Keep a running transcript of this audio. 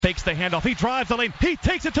Fakes the handoff. He drives the lane. He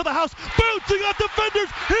takes it to the house. Bouncing off defenders.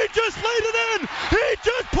 He just laid it in. He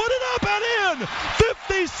just put it up and in.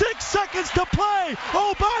 56 seconds to play.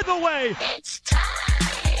 Oh, by the way, it's time.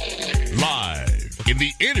 Live in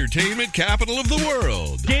the entertainment capital of the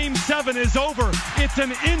world. Game 7 is over. It's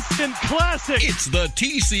an instant classic. It's the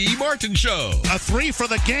T.C. Martin Show. A 3 for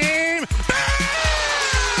the game.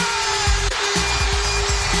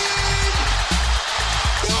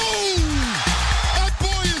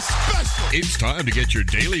 It's time to get your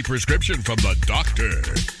daily prescription from the doctor,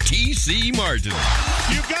 T.C. Martin.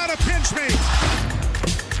 You gotta pinch me.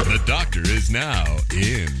 The doctor is now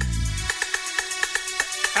in.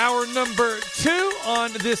 Hour number 2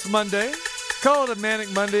 on this Monday. Call it a manic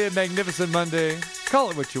Monday, a magnificent Monday. Call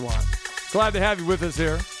it what you want. Glad to have you with us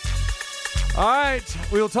here. All right,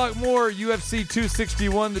 we'll talk more UFC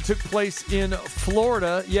 261 that took place in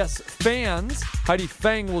Florida. Yes, fans. Heidi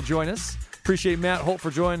Fang will join us. Appreciate Matt Holt for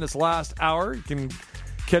joining us last hour. You can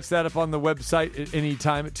catch that up on the website at any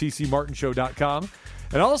time at tcmartinshow.com.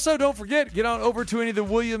 And also, don't forget, get on over to any of the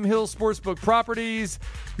William Hill Sportsbook properties.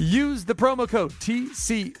 Use the promo code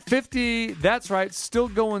TC50. That's right, still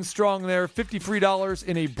going strong there. $50 free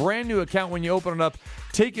in a brand new account when you open it up.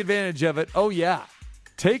 Take advantage of it. Oh, yeah.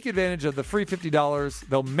 Take advantage of the free $50.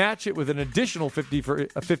 They'll match it with an additional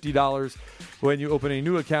 $50 when you open a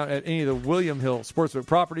new account at any of the William Hill Sportsbook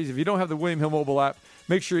properties. If you don't have the William Hill mobile app,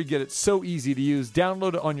 make sure you get it so easy to use.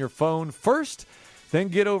 Download it on your phone first, then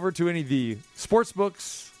get over to any of the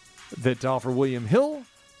sportsbooks that offer William Hill,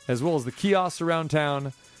 as well as the kiosks around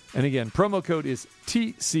town. And again, promo code is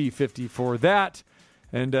TC50 for that.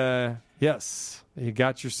 And yes, you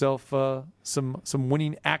got yourself some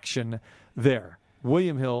winning action there.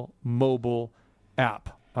 William Hill mobile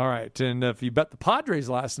app. All right, and if you bet the Padres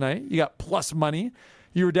last night, you got plus money.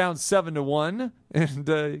 You were down 7-1,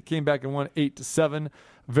 and came back and won 8-7.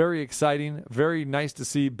 Very exciting. Very nice to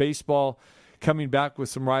see baseball coming back with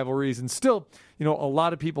some rivalries, and still, a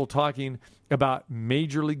lot of people talking about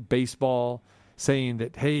Major League Baseball, saying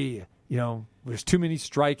that hey, there's too many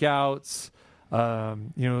strikeouts.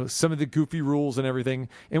 Some of the goofy rules and everything.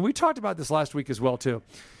 And we talked about this last week as well too.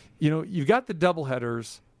 You've got the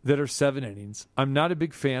doubleheaders that are 7 innings. I'm not a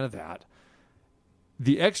big fan of that.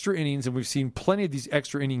 The extra innings, and we've seen plenty of these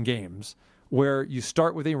extra inning games where you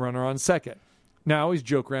start with a runner on second. Now, I always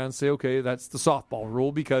joke around and say, okay, that's the softball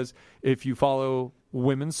rule, because if you follow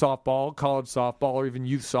women's softball, college softball, or even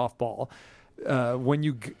youth softball, when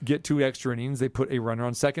you get 2 extra innings, they put a runner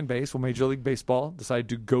on second base. Well, Major League Baseball decided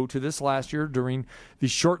to go to this last year during the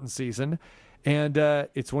shortened season. And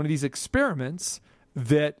it's one of these experiments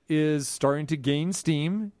that is starting to gain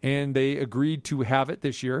steam, and they agreed to have it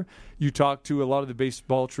this year. You talk to a lot of the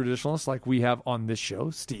baseball traditionalists like we have on this show,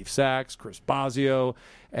 Steve Sachs, Chris Bosio,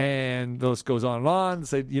 and the list goes on and on, and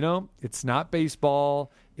say, it's not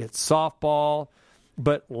baseball, it's softball.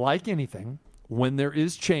 But like anything, when there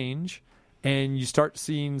is change and you start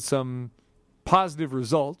seeing some positive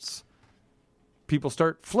results, people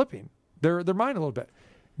start flipping their mind a little bit.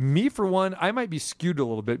 Me, for one, I might be skewed a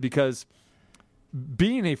little bit because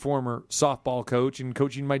being a former softball coach and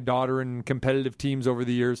coaching my daughter in competitive teams over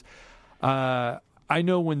the years, I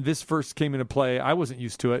know when this first came into play, I wasn't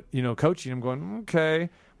used to it. Coaching, I'm going, okay,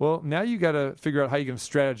 well, now you got to figure out how you can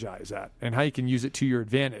strategize that and how you can use it to your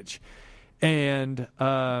advantage. And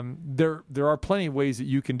there are plenty of ways that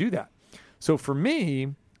you can do that. So for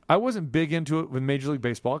me, I wasn't big into it with Major League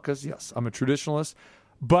Baseball because, yes, I'm a traditionalist.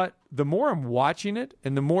 But the more I'm watching it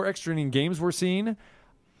and the more extra inning games we're seeing,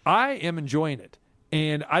 I am enjoying it.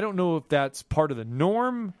 And I don't know if that's part of the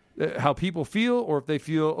norm, how people feel, or if they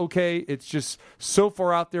feel, okay, it's just so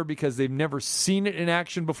far out there because they've never seen it in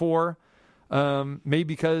action before. Maybe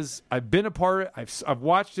because I've been a part of it, I've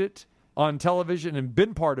watched it on television and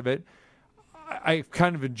been part of it. I've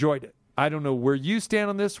kind of enjoyed it. I don't know where you stand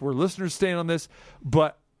on this, where listeners stand on this,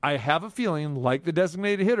 but I have a feeling, like the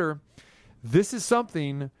designated hitter, this is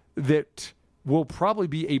something that will probably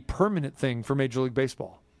be a permanent thing for Major League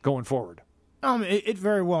Baseball going forward. It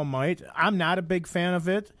very well might. I'm not a big fan of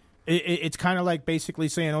it. It's kind of like basically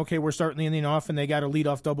saying, okay, we're starting the inning off, and they got a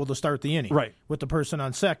leadoff double to start the inning, right, with the person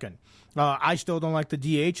on second. I still don't like the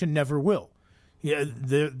DH and never will. Yeah,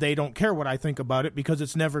 they don't care what I think about it because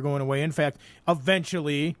it's never going away. In fact,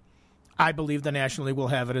 eventually, I believe the National League will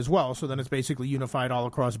have it as well. So then it's basically unified all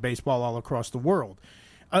across baseball, all across the world.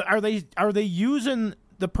 Are they using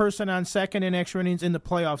the person on second in extra innings in the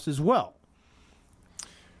playoffs as well?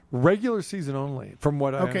 Regular season only, from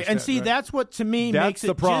what I understand. And see, right? That's what, to me, makes it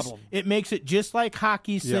the problem. It makes it just like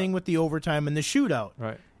hockey's thing with the overtime and the shootout.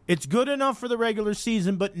 Right. It's good enough for the regular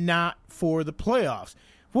season, but not for the playoffs.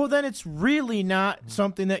 well, then it's really not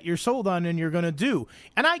something that you're sold on and you're going to do.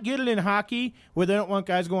 And I get it in hockey where they don't want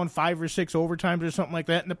guys going 5 or 6 overtimes or something like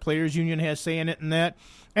that, and the players' union has say in it and that.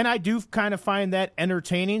 And I do kind of find that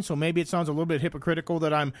entertaining, so maybe it sounds a little bit hypocritical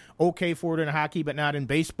that I'm okay for it in hockey but not in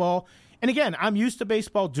baseball. And again, I'm used to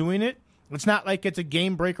baseball doing it. It's not like it's a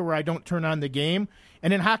game breaker where I don't turn on the game.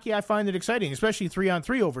 And in hockey, I find it exciting, especially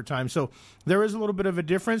 3-on-3 overtime. So there is a little bit of a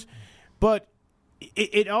difference. But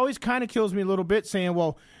it always kind of kills me a little bit saying,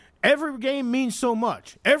 well, every game means so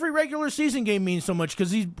much. Every regular season game means so much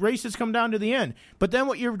because these races come down to the end. But then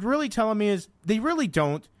what you're really telling me is they really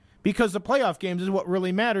don't, because the playoff games is what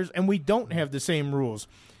really matters, and we don't have the same rules.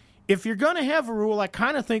 If you're going to have a rule, I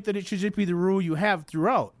kind of think that it should just be the rule you have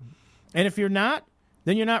throughout. And if you're not,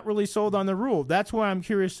 then you're not really sold on the rule. That's why I'm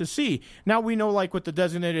curious to see. Now we know, like with the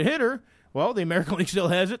designated hitter, well, the American League still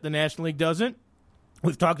has it. The National League doesn't.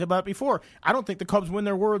 We've talked about it before. I don't think the Cubs win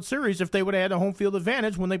their World Series if they would have had a home field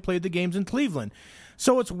advantage when they played the games in Cleveland.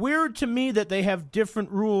 So it's weird to me that they have different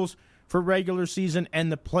rules for regular season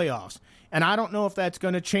and the playoffs. And I don't know if that's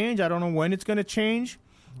going to change. I don't know when it's going to change.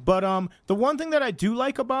 But the one thing that I do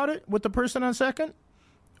like about it with the person on second,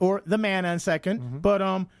 or the man on second, but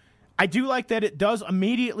I do like that it does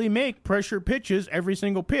immediately make pressure pitches every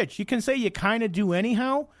single pitch. You can say you kind of do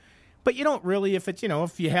anyhow, but you don't really if it's,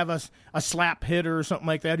 if you have a slap hitter or something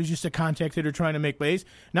like that who's just a contact hitter trying to make plays.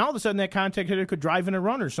 Now all of a sudden that contact hitter could drive in a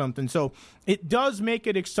run or something. So it does make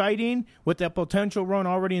it exciting with that potential run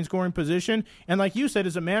already in scoring position. And like you said,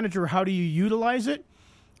 as a manager, how do you utilize it?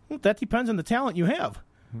 Well, that depends on the talent you have.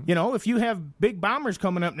 If you have big bombers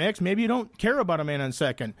coming up next, maybe you don't care about a man on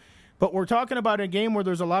second. But we're talking about a game where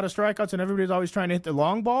there's a lot of strikeouts and everybody's always trying to hit the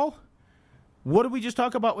long ball. What did we just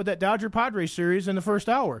talk about with that Dodger-Padres series in the first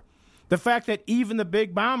hour? The fact that even the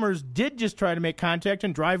big bombers did just try to make contact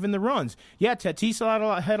and drive in the runs. Yeah,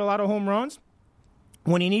 Tatis had a lot of home runs.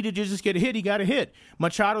 When he needed to just get a hit, he got a hit.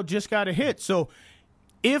 Machado just got a hit. So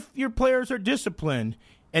if your players are disciplined,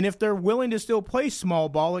 and if they're willing to still play small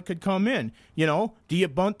ball, it could come in. Do you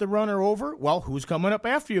bunt the runner over? Well, who's coming up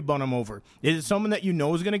after you bunt him over? Is it someone that you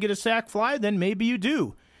know is going to get a sac fly? Then maybe you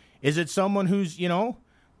do. Is it someone who's,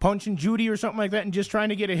 punching Judy or something like that and just trying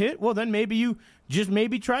to get a hit? Well, then maybe you just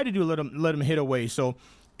try to let him hit away. So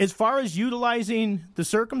as far as utilizing the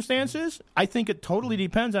circumstances, I think it totally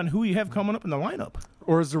depends on who you have coming up in the lineup.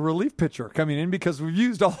 Or as a relief pitcher coming in because we've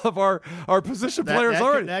used all of our position players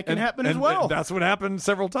already. That can happen as well. And that's what happened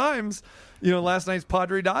several times. Last night's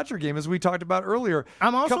Padre-Dodger game, as we talked about earlier.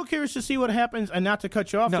 I'm also curious to see what happens, and not to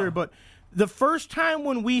cut you off there, but the first time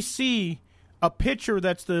when we see a pitcher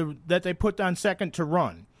that they put on second to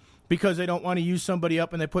run because they don't want to use somebody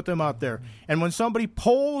up and they put them out there. And when somebody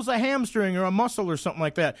pulls a hamstring or a muscle or something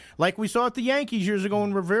like that, like we saw at the Yankees years ago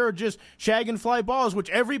when Rivera just shagging fly balls, which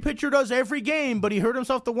every pitcher does every game, but he hurt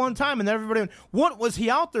himself the one time and everybody went, what was he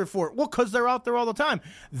out there for? Well, because they're out there all the time.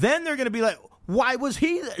 Then they're going to be like, why was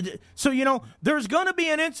he? So, there's going to be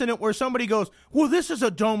an incident where somebody goes, well, this is a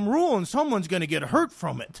dumb rule and someone's going to get hurt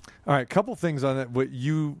from it. All right, a couple things on that, what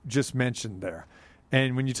you just mentioned there.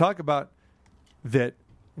 And when you talk about that,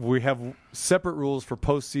 we have separate rules for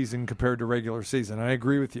postseason compared to regular season. I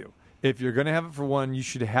agree with you. If you're going to have it for one, you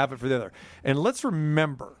should have it for the other. And let's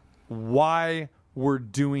remember why we're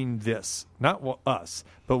doing this. Not us,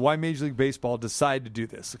 but why Major League Baseball decided to do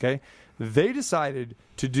this, okay? They decided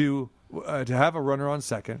to have a runner on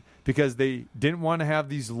second because they didn't want to have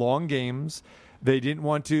these long games. They didn't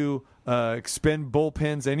want to expend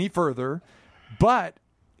bullpens any further. But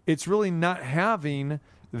it's really not having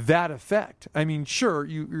that effect. I mean, sure,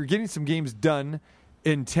 you're getting some games done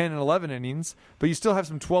in 10 and 11 innings, but you still have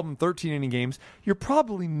some 12 and 13 inning games. You're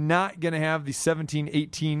probably not going to have the 17,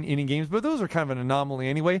 18 inning games, but those are kind of an anomaly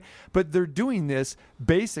anyway. But they're doing this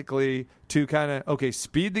basically to kind of,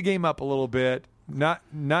 speed the game up a little bit, not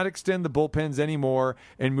extend the bullpens anymore,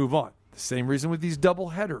 and move on. The same reason with these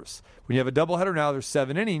double headers. When you have a double header now, there's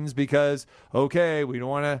 7 innings because, we don't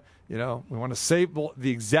want to, we want to save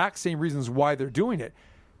the exact same reasons why they're doing it.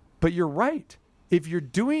 But you're right. If you're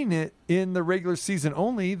doing it in the regular season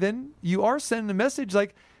only, then you are sending a message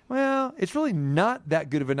like, well, it's really not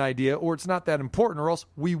that good of an idea, or it's not that important, or else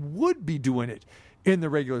we would be doing it in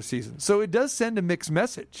the regular season. So it does send a mixed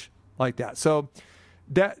message like that. So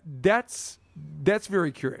that's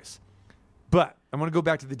very curious. But I'm going to go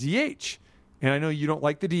back to the DH. And I know you don't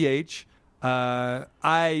like the DH.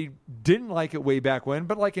 I didn't like it way back when,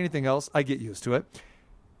 but like anything else, I get used to it.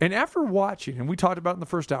 And after watching, and we talked about it in the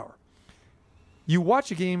first hour, you watch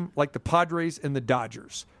a game like the Padres and the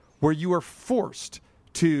Dodgers, where you are forced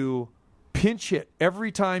to pinch hit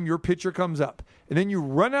every time your pitcher comes up. And then you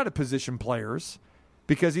run out of position players,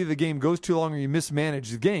 because either the game goes too long or you mismanage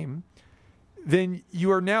the game, then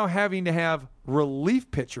you are now having to have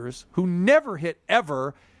relief pitchers who never hit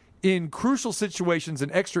ever in crucial situations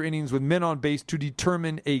and extra innings with men on base to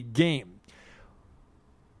determine a game.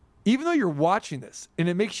 Even though you're watching this and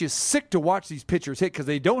it makes you sick to watch these pitchers hit because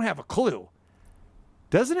they don't have a clue,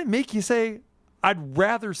 doesn't it make you say, I'd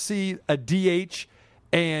rather see a DH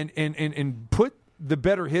and put the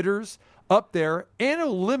better hitters up there, and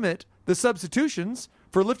it'll limit the substitutions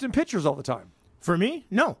for lifting pitchers all the time? For me,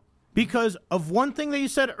 no. Because of one thing that you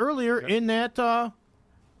said earlier in that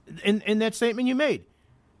in that statement you made.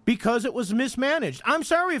 Because it was mismanaged. I'm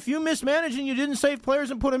sorry, if you mismanaged and you didn't save players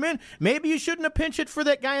and put them in, maybe you shouldn't have pinch hit for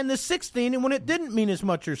that guy in the 16 and when it didn't mean as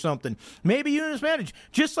much or something. Maybe you mismanaged.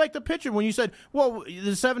 Just like the pitcher when you said, well,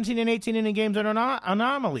 the 17 and 18 inning games are an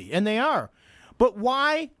anomaly, and they are. But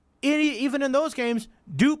why, even in those games,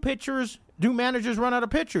 do managers run out of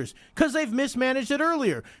pitchers? Because they've mismanaged it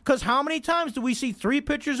earlier. Because how many times do we see 3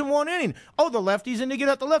 pitchers in one inning? Oh, the lefty's in to get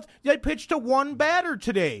out the left. They pitched to one batter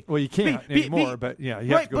today. Well, you can't anymore, but yeah,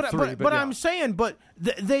 you have to go 3. But I'm saying,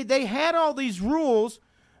 they had all these rules.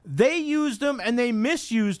 They used them and they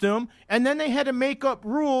misused them, and then they had to make up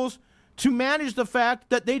rules to manage the fact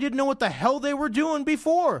that they didn't know what the hell they were doing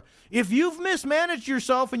before. If you've mismanaged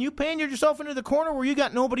yourself and you painted yourself into the corner where you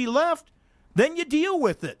got nobody left, then you deal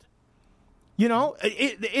with it. You know,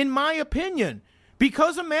 in my opinion,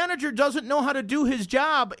 because a manager doesn't know how to do his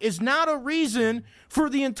job is not a reason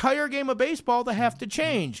for the entire game of baseball to have to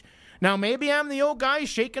change. Now, maybe I'm the old guy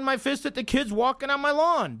shaking my fist at the kids walking on my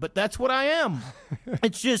lawn, but that's what I am.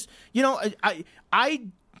 It's just, you know,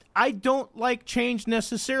 I don't like change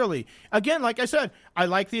necessarily. Again, like I said, I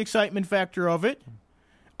like the excitement factor of it.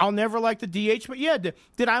 I'll never like the DH, but yeah,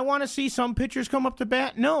 did I want to see some pitchers come up to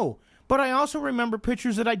bat? No. But I also remember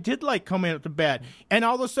pitchers that I did like coming up to bat. And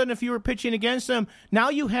all of a sudden, if you were pitching against them, now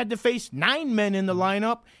you had to face 9 men in the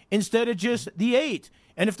lineup instead of just the 8.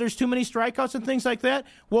 And if there's too many strikeouts and things like that,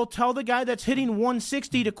 well, tell the guy that's hitting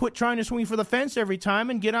 160 to quit trying to swing for the fence every time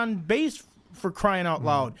and get on base, for crying out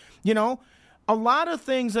loud. You know, a lot of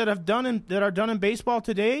things that are done in baseball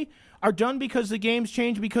today are done because the game's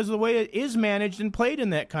changed because of the way it is managed and played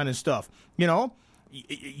and that kind of stuff. You know,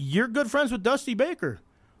 you're good friends with Dusty Baker.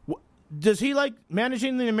 Does he like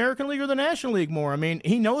managing the American League or the National League more? I mean,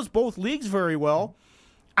 he knows both leagues very well.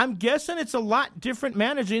 I'm guessing it's a lot different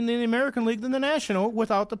managing the American League than the National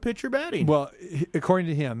without the pitcher batting. Well, according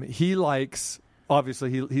to him, he likes,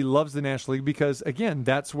 obviously, he loves the National League because, again,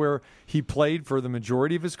 that's where he played for the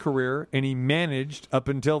majority of his career, and he managed up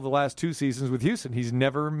until the last 2 seasons with Houston. He's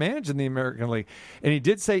never managed in the American League. And he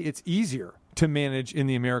did say it's easier to manage in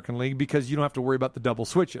the American League because you don't have to worry about the double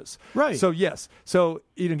switches. Right. So, yes. So,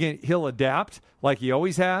 again, he'll adapt like he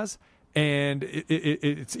always has, and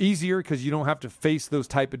it's easier because you don't have to face those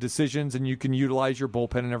type of decisions, and you can utilize your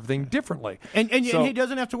bullpen and everything differently. And he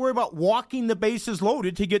doesn't have to worry about walking the bases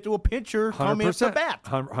loaded to get to a pitcher coming up the bat.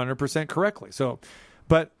 100% correctly. So,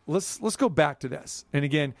 but let's go back to this. And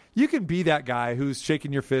again, you can be that guy who's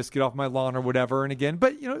shaking your fist, get off my lawn or whatever. And again,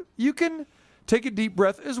 but you can take a deep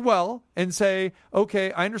breath as well and say,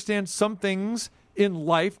 okay, I understand some things in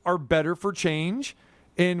life are better for change.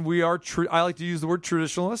 And we are, I like to use the word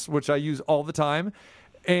traditionalists, which I use all the time.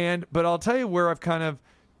 But I'll tell you where I've kind of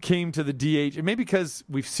came to the DH, and maybe because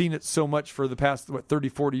we've seen it so much for the past, 30,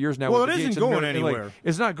 40 years now. Well, it isn't going anywhere.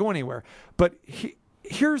 It's not going anywhere. But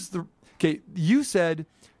here's you said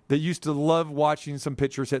that you used to love watching some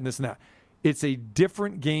pitchers hitting this and that. It's a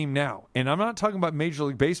different game now. And I'm not talking about Major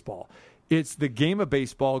League Baseball. It's the game of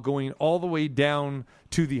baseball going all the way down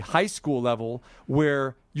to the high school level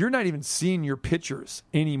where you're not even seeing your pitchers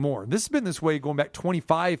anymore. This has been this way going back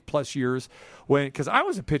 25 plus years because I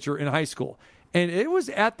was a pitcher in high school. And it was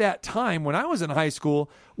at that time when I was in high school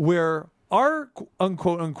where our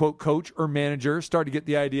unquote coach or manager started to get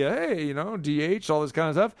the idea, hey, DH, all this kind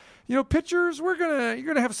of stuff. Pitchers, you're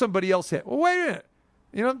going to have somebody else hit. Well, wait a minute.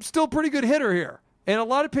 I'm still a pretty good hitter here. And a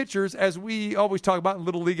lot of pitchers, as we always talk about in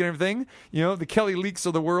Little League and everything, the Kelly Leaks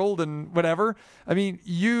of the world and whatever. I mean,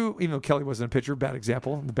 even though Kelly wasn't a pitcher, bad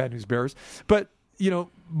example, the Bad News Bears. But,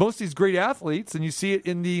 most of these great athletes, and you see it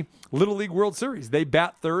in the Little League World Series, they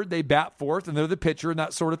bat third, they bat fourth, and they're the pitcher and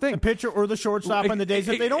that sort of thing. The pitcher or the shortstop on the days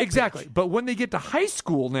that they don't Exactly. pitch. But when they get to high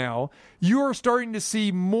school now, you're starting to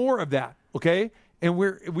see more of that, okay? And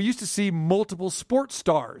we used to see multiple sports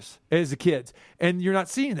stars as the kids, and you're not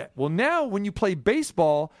seeing that. Well, now when you play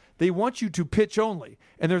baseball, they want you to pitch only.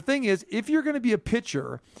 And their thing is, if you're going to be a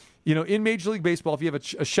pitcher, in Major League Baseball, if you have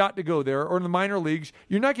a shot to go there, or in the minor leagues,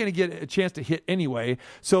 you're not going to get a chance to hit anyway.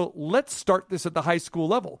 So let's start this at the high school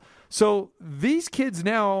level. So these kids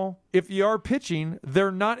now, if you are pitching,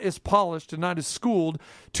 they're not as polished and not as schooled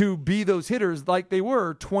to be those hitters like they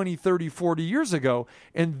were 20, 30, 40 years ago.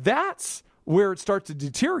 And that's where it starts to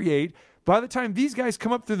deteriorate. By the time these guys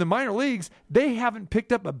come up through the minor leagues, they haven't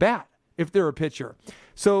picked up a bat if they're a pitcher.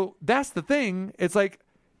 So that's the thing. It's like,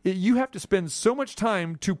 you have to spend so much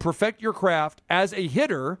time to perfect your craft as a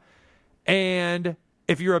hitter, and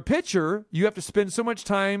if you're a pitcher, you have to spend so much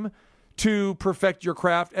time to perfect your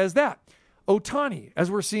craft as that. Ohtani, as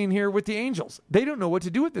we're seeing here with the Angels, they don't know what to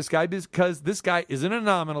do with this guy because this guy is an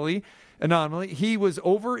anomaly. He was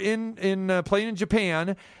over in playing in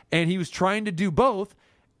Japan, and he was trying to do both.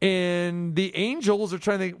 And the Angels are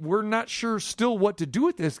trying to think, we're not sure still what to do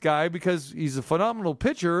with this guy because he's a phenomenal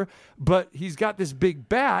pitcher, but he's got this big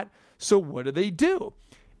bat. So what do?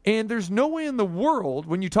 And there's no way in the world,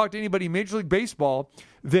 when you talk to anybody in Major League Baseball,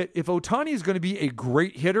 that if Ohtani is going to be a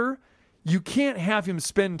great hitter, you can't have him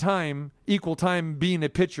spend equal time being a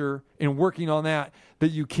pitcher and working on that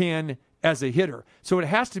you can as a hitter. So it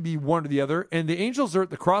has to be one or the other. And the Angels are at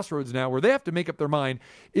the crossroads now where they have to make up their mind,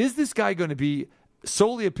 is this guy going to be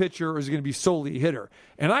solely a pitcher or is he going to be solely a hitter?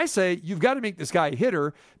 And I say you've got to make this guy a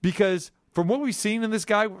hitter because from what we've seen in this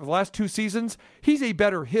guy for the last 2 seasons, he's a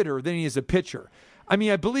better hitter than he is a pitcher. I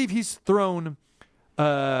mean, I believe he's thrown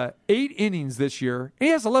 8 innings this year, and he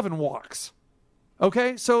has 11 walks.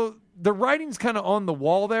 Okay, so the writing's kind of on the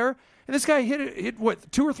wall there. And this guy hit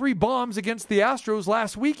 2 or 3 bombs against the Astros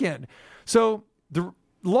last weekend. So the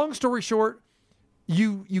long story short,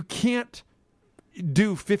 you can't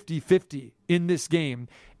do 50-50 in this game.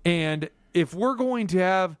 And if we're going to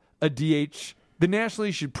have a DH, the National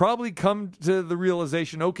League should probably come to the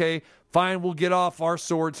realization, okay, fine, we'll get off our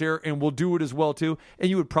swords here and we'll do it as well too. And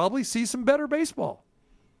you would probably see some better baseball.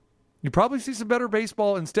 You probably see some better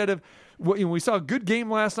baseball instead of we saw a good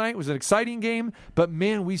game last night. It was an exciting game, but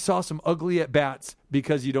man, we saw some ugly at bats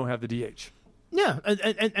because you don't have the DH. Yeah,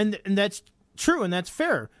 and that's true, and that's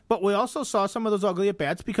fair. But we also saw some of those ugly at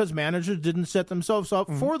bats because managers didn't set themselves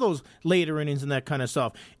up for those later innings and that kind of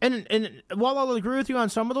stuff. And while I'll agree with you on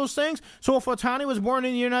some of those things, so if Ohtani was born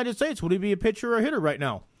in the United States, would he be a pitcher or a hitter right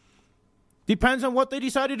now? Depends on what they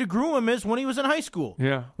decided to groom him as when he was in high school.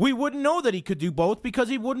 Yeah. We wouldn't know that he could do both because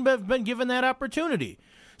he wouldn't have been given that opportunity.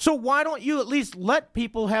 So why don't you at least let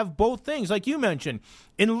people have both things? Like you mentioned,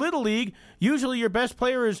 in Little League, usually your best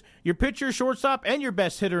player is your pitcher, shortstop, and your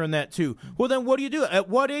best hitter in that too. Well, then what do? At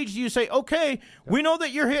what age do you say, okay, we know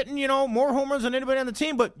that you're hitting, more home runs than anybody on the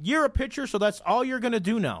team, but you're a pitcher, so that's all you're going to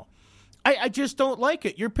do now. I just don't like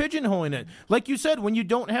it. You're pigeonholing it. Like you said, when you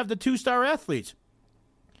don't have the 2-star athletes.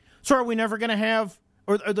 So are we never going to have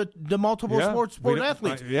or the multiple sport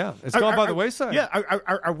athletes? It's gone by the wayside. Yeah,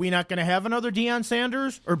 are we not going to have another Deion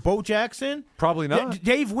Sanders or Bo Jackson? Probably not.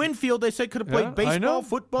 Dave Winfield, they said, could have played baseball,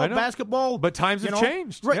 football, basketball. But times have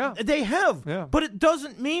changed. Right, yeah. they have. Yeah. But it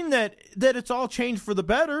doesn't mean that it's all changed for the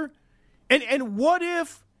better. And what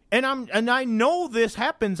if? And I know this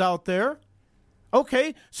happens out there.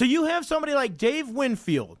 Okay, so you have somebody like Dave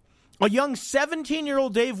Winfield. A young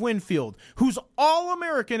 17-year-old Dave Winfield, who's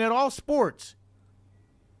All-American at all sports.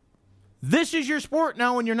 This is your sport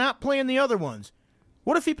now, and you're not playing the other ones.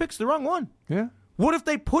 What if he picks the wrong one? Yeah. What if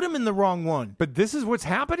they put him in the wrong one? But this is what's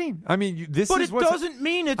happening. I mean, But it doesn't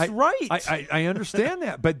mean it's right. I understand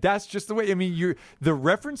that, but that's just the way. I mean, the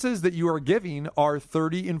references that you are giving are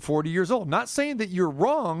 30 and 40 years old. Not saying that you're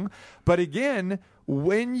wrong, but again,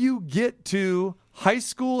 when you get to high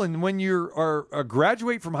school and when you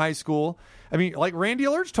graduate from high school, I mean, like Randy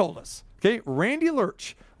Lurch told us. Okay, Randy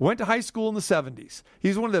Lurch went to high school in the 70s.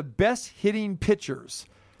 He's one of the best hitting pitchers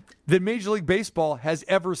that Major League Baseball has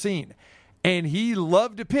ever seen. And he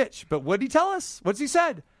loved to pitch. But what did he tell us? What's he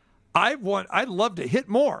said? I'd love to hit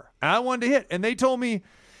more. I wanted to hit. And they told me,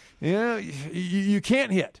 you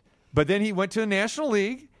can't hit. But then he went to the National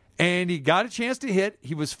League and he got a chance to hit.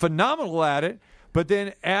 He was phenomenal at it. But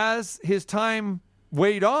then as his time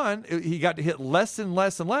weighed on, he got to hit less and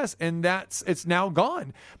less and less, and it's now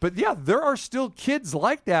gone. But yeah, there are still kids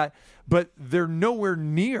like that, but they're nowhere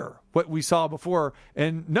near what we saw before.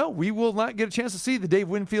 And no, we will not get a chance to see the Dave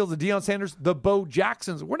Winfields, the Deion Sanders, the Bo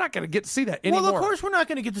Jacksons. We're not going to get to see that anymore. Well, of course we're not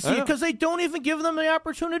going to get to see it because they don't even give them the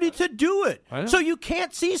opportunity to do it. So you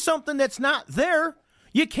can't see something that's not there.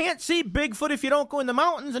 You can't see Bigfoot if you don't go in the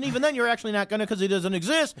mountains, and even then you're actually not going to because he doesn't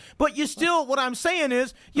exist. But you still, what I'm saying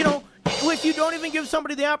is, if you don't even give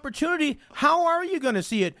somebody the opportunity, how are you going to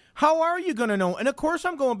see it? How are you going to know? And, of course,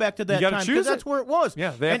 I'm going back to that time because that's where it was.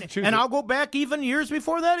 Yeah, they have to choose and it. I'll go back even years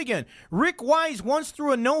before that again. Rick Wise once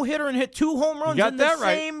threw a no-hitter and hit 2 home runs in the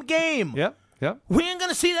same game. Yep. We ain't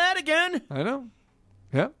going to see that again. I know.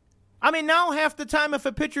 Yep. I mean, now half the time if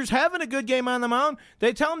a pitcher's having a good game on the mound,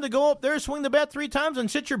 they tell him to go up there, swing the bat 3 times, and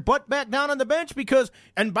sit your butt back down on the bench because,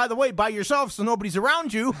 and by the way, by yourself so nobody's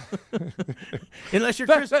around you. Unless you're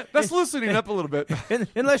Chris. That's loosening up a little bit.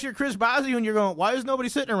 Unless you're Chris Bosio and you're going, why is nobody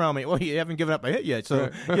sitting around me? Well, you haven't given up a hit yet, so,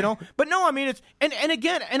 But no, I mean, it's, and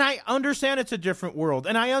again, and I understand it's a different world,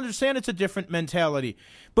 and I understand it's a different mentality,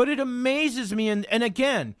 but it amazes me, and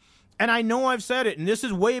again, and I know I've said it, and this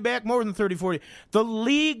is way back more than 30, 40. The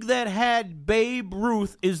league that had Babe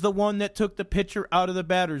Ruth is the one that took the pitcher out of the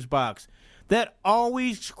batter's box. That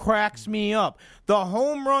always cracks me up. The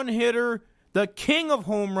home run hitter, the king of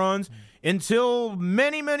home runs, until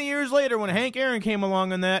many, many years later when Hank Aaron came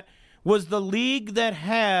along on that, was the league that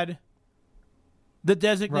had the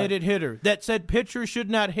designated hitter that said pitchers should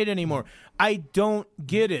not hit anymore. I don't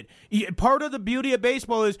get it. Part of the beauty of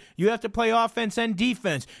baseball is you have to play offense and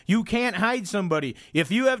defense. You can't hide somebody.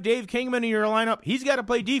 If you have Dave Kingman in your lineup, he's got to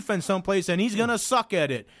play defense someplace, and he's going to suck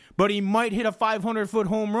at it. But he might hit a 500-foot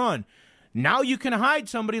home run. Now you can hide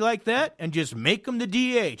somebody like that and just make them the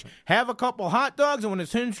DH. Have a couple hot dogs, and when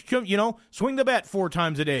it's swing the bat 4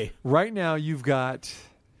 times a day. Right now you've got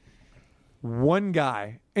one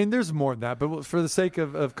guy, and there's more than that, but for the sake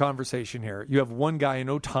of conversation here, you have one guy in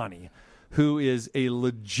Ohtani who is a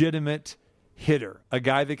legitimate hitter, a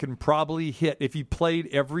guy that can probably hit, if he played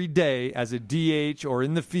every day as a DH or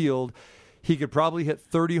in the field, he could probably hit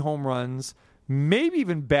 30 home runs, maybe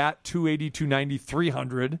even bat 280, 290,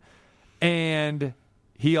 300, and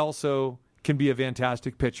he also can be a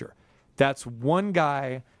fantastic pitcher. That's one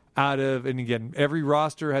guy out of, and again, every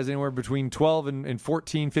roster has anywhere between 12 and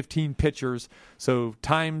 14, 15 pitchers. So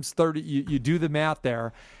times 30, you do the math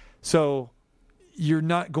there. So you're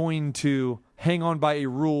not going to hang on by a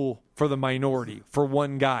rule for the minority, for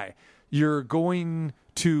one guy. You're going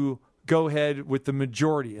to go ahead with the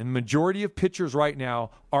majority. And the majority of pitchers right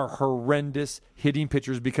now are horrendous hitting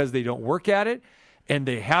pitchers because they don't work at it and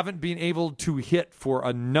they haven't been able to hit for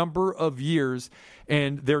a number of years.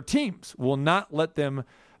 And their teams will not let them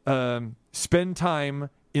spend time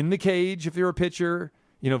in the cage if you're a pitcher,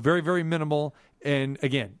 very, very minimal. And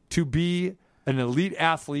again, to be an elite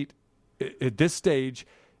athlete at this stage,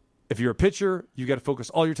 if you're a pitcher, you got to focus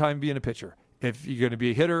all your time being a pitcher. If you're going to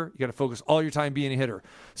be a hitter, you got to focus all your time being a hitter.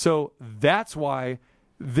 So that's why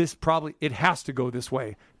it has to go this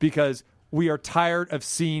way, because we are tired of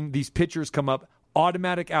seeing these pitchers come up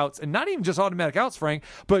automatic outs, and not even just automatic outs, Frank,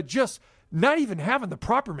 but just not even having the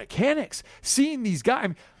proper mechanics. Seeing these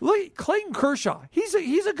guys, look at Clayton Kershaw. He's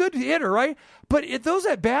a good hitter, right? But at those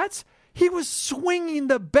at bats, he was swinging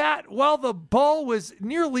the bat while the ball was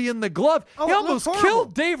nearly in the glove. He almost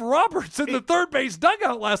killed Dave Roberts in the third base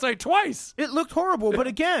dugout last night twice. It looked horrible, but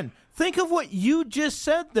again, think of what you just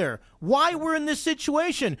said there. Why we're in this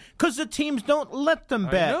situation? Because the teams don't let them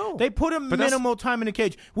bat. They put him minimal time in the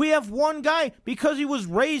cage. We have one guy because he was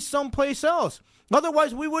raised someplace else.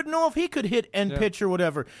 Otherwise, we wouldn't know if he could hit and pitch or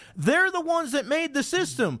whatever. They're the ones that made the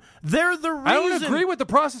system. They're the reason. I don't agree with the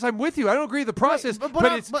process. I'm with you. I don't agree with the process,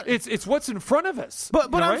 but it's what's in front of us.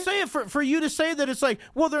 But I'm saying for you to say that it's like,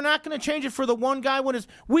 well, they're not going to change it for the one guy when it's,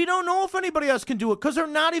 we don't know if anybody else can do it because they're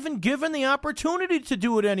not even given the opportunity to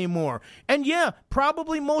do it anymore. And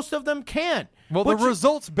probably most of them can't. Well, the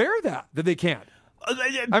results bear that they can't.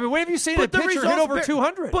 I mean, when have you seen a pitcher hit over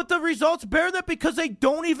 200? But the results bear that because they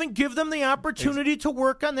don't even give them the opportunity to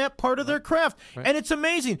work on that part of their craft. Right. And it's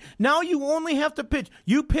amazing. Now you only have to pitch.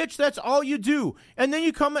 You pitch, that's all you do. And then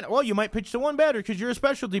you come in, well, you might pitch to one batter because you're a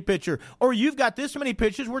specialty pitcher. Or you've got this many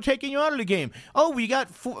pitches, we're taking you out of the game. Oh, we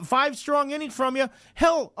got 5 strong innings from you.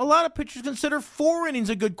 Hell, a lot of pitchers consider 4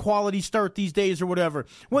 innings a good quality start these days or whatever.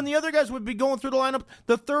 When the other guys would be going through the lineup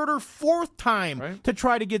the 3rd or 4th time to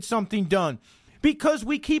try to get something done. Because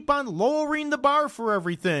we keep on lowering the bar for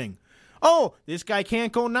everything. Oh, this guy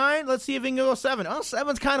can't go 9. Let's see if he can go 7. Oh,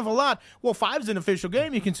 7's kind of a lot. Well, 5's an official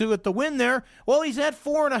game. You can see with the win there. Well, he's at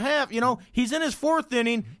 4.5. He's in his 4th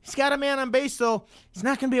inning. He's got a man on base, though. He's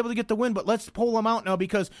not going to be able to get the win, but let's pull him out now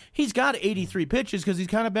because he's got 83 pitches because he's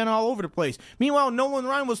kind of been all over the place. Meanwhile, Nolan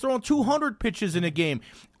Ryan was throwing 200 pitches in a game.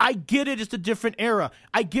 I get it. It's a different era.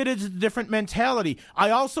 I get it. It's a different mentality.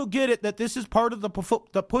 I also get it that this is part of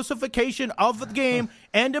the pussification of the game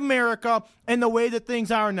and America and the way that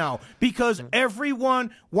things are now. because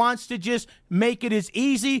everyone wants to just make it as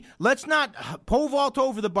easy. Let's not pole vault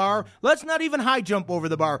over the bar. Let's not even high jump over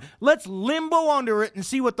the bar. Let's limbo under it and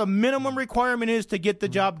see what the minimum requirement is to get the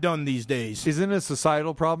job done these days. Isn't it a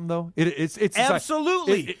societal problem, though? It's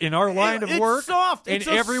absolutely in our line of work. It's soft. It's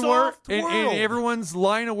in a soft world. In everyone's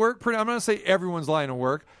line of work. I'm not going to say everyone's line of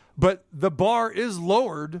work, but the bar is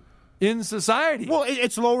lowered in society. Well,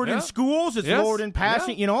 it's lowered in schools. It's lowered in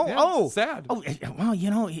passing. Yeah. You know, Yeah. Sad. Oh, well,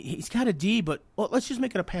 he's got a D, but let's just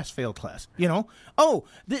make it a pass-fail class.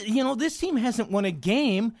 This team hasn't won a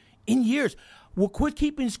game in years. We'll quit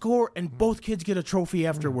keeping score, and both kids get a trophy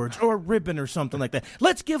afterwards, or a ribbon or something like that.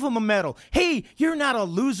 Let's give them a medal. Hey, you're not a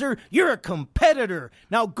loser. You're a competitor.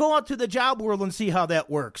 Now go out to the job world and see how that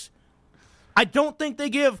works. I don't think they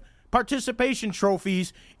give participation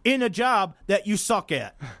trophies in a job that you suck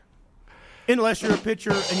at. Unless you're a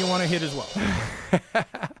pitcher and you want to hit as well.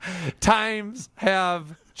 Times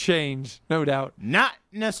have changed, no doubt. Not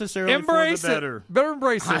necessarily embrace for the better. It. Better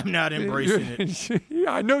embrace it. I'm not embracing it.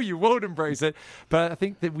 Yeah, I know you won't embrace it, but I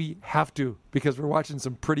think that we have to because we're watching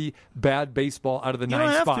some pretty bad baseball out of the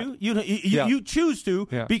ninth spot. You don't have to. You choose to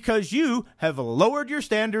because you have lowered your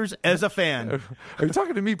standards as a fan. Are you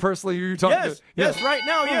talking to me personally? Or are you talking Yes, right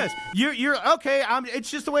now, yes. You're okay. It's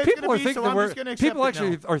just the way it's going to be, so I'm just going to accept people it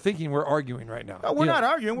actually now. are thinking we're arguing right now. No, we're not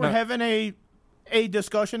arguing. We're having a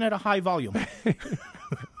discussion at a high volume.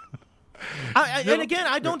 And again,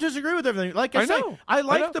 I don't disagree with everything. Like I say, I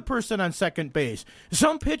like the person on second base.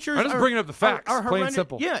 Some pitchers I'm just bringing up the facts, are plain and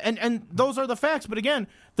simple. Yeah, and those are the facts. But again,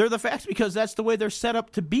 they're the facts because that's the way they're set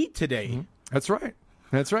up to be today. Mm-hmm.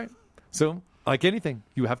 That's right. So, like anything,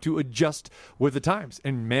 you have to adjust with the times.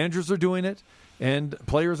 And managers are doing it, and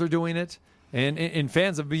players are doing it, and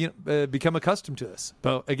fans have become accustomed to this.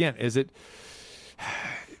 But again,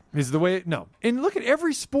 is the way no. And look at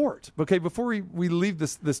every sport. Okay, before we leave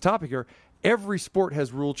this topic here, every sport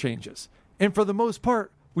has rule changes. And for the most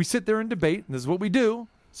part, we sit there and debate, and this is what we do,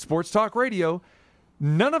 sports talk radio.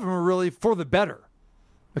 None of them are really for the better.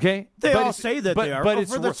 Okay? They all say that they are. But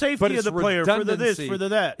for the safety of the player, for the this, for the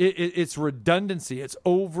that. It's redundancy. It's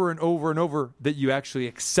over and over and over that you actually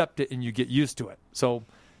accept it and you get used to it. So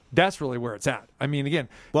that's really where it's at. I mean, again.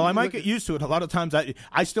 Well, I might get used to it. A lot of times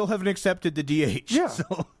I still haven't accepted the DH. Yeah.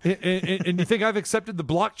 So. And you think I've accepted the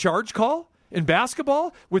block charge call in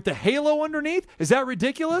basketball with the halo underneath? Is that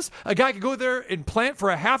ridiculous? A guy could go there and plant for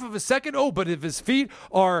a half of a second. Oh, but if his feet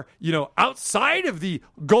are, outside of the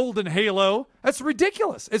golden halo, that's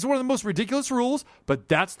ridiculous. It's one of the most ridiculous rules, but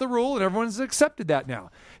that's the rule, and everyone's accepted that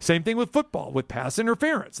now. Same thing with football, with pass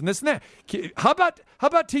interference and this and that. How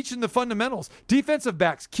about teaching the fundamentals? Defensive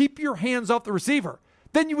backs, keep your hands off the receiver.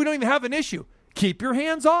 Then we don't even have an issue. Keep your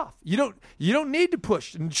hands off. You don't need to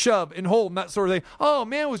push and shove and hold and that sort of thing. Oh,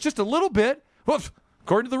 man, it was just a little bit. Well,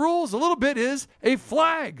 according to the rules, a little bit is a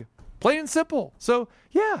flag. Plain and simple. So,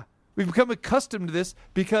 yeah, we've become accustomed to this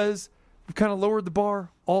because we've kind of lowered the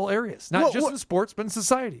bar all areas. Not just in sports, but in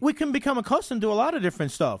society. We can become accustomed to a lot of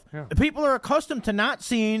different stuff. Yeah. People are accustomed to not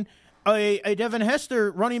seeing a Devin Hester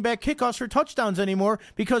running back kickoffs for touchdowns anymore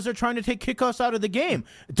because they're trying to take kickoffs out of the game.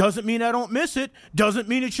 It doesn't mean I don't miss it. Doesn't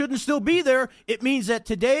mean it shouldn't still be there. It means that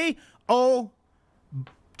today,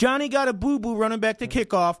 Johnny got a boo-boo running back to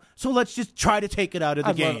kickoff, so let's just try to take it out of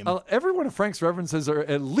the game. Every one of Frank's references are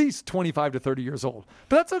at least 25 to 30 years old.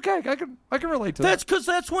 But that's okay. I can relate to that. That's because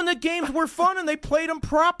that's when the games were fun and they played them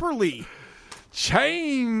properly.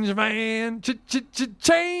 Change, man.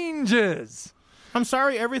 Changes. I'm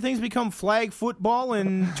sorry, everything's become flag football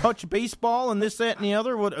and touch baseball and this, that, and the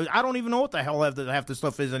other. I don't even know what the hell half the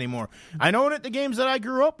stuff is anymore. I know it at the games that I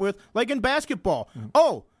grew up with, like in basketball.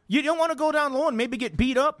 Oh, you don't want to go down low and maybe get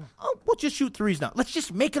beat up? Oh, we'll just shoot threes now. Let's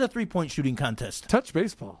just make it a three-point shooting contest. Touch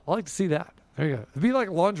baseball. I like to see that. There you go. It'd be like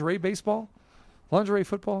lingerie baseball, lingerie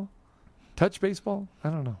football, touch baseball. I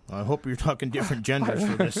don't know. I hope you're talking different genders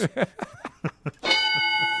for this.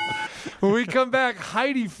 When we come back,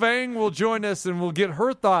 Heidi Fang will join us and we'll get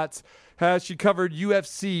her thoughts as she covered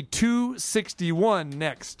UFC 261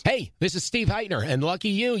 next. Hey, this is Steve Heitner, and lucky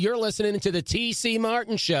you're listening to the T.C.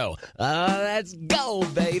 Martin Show. Let's go,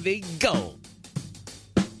 baby, go.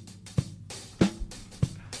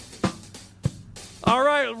 All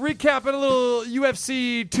right, recapping a little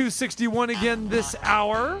UFC 261 again this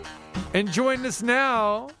hour. And joining us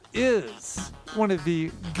now is one of the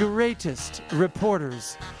greatest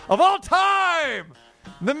reporters of all time,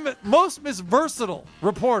 the most versatile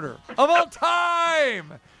reporter of all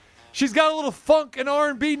time. She's got a little funk and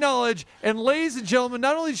R&B knowledge. And ladies and gentlemen,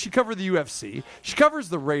 not only does she cover the UFC, she covers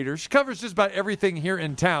the Raiders, she covers just about everything here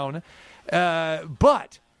in town,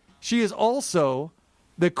 but she is also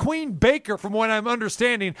the Queen Baker, from what I'm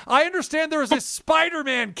understanding. I understand there is a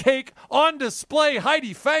Spider-Man cake on display.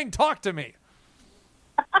 Heidi Fang, talk to me.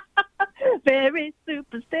 Very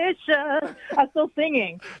superstitious. I'm still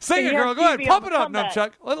singing. Sing it, girl. Go ahead. Pump it up,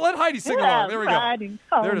 Nunchuck. Let Heidi sing along. There we go.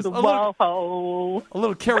 There it is. A little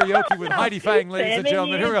karaoke with Heidi Fang, ladies and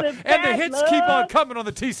gentlemen. Here we go. And the hits keep on coming on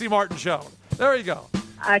the T.C. Martin Show. There you go.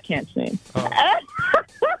 I can't sing. Oh.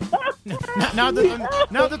 Now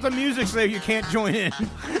that the music's there, you can't join in.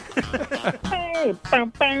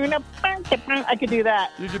 I could do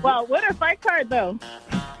that. Well, what a fight card, though.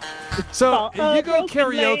 So you go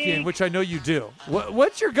karaoke, which I know you do.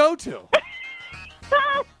 What's your go-to?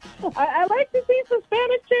 I like to sing some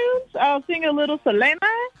Spanish tunes. I'll sing a little Selena.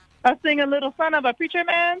 I'll sing a little Son of a Preacher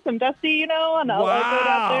Man, some Dusty, and I'll go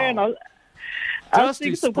out there and I'll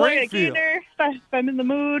sing some Gloria Gaynor if I'm in the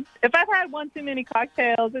mood. If I've had one too many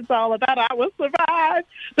cocktails, it's all about I Will Survive.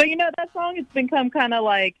 But, that song has become kind of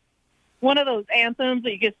like one of those anthems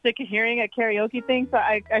that you get sick of hearing at karaoke things. So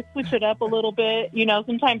I switch it up a little bit.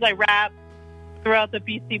 Sometimes I rap throughout the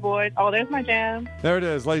Beastie Boys. Oh, there's my jam. There it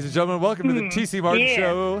is, ladies and gentlemen. Welcome to the T.C. Martin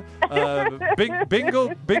Show.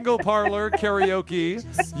 Bingo Parlor Karaoke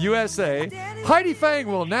USA. Heidi Fang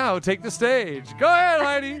will now take the stage. Go ahead,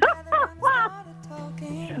 Heidi.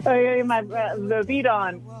 The beat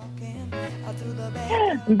on.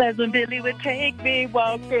 That's when Billy would take me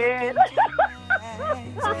walking.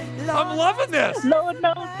 I'm loving this. Lord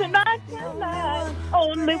knows tonight,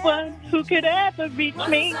 only one who could ever reach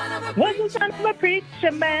me was the son of a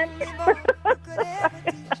preacher man.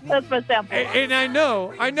 That's my sample. And I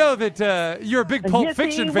know that you're a big Pulp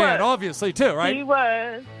Fiction fan, obviously, too, right? He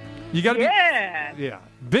was. You got to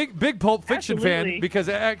be, big Pulp Fiction Absolutely. fan, because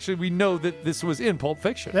actually we know that this was in Pulp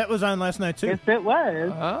Fiction. That was on last night too. Yes, it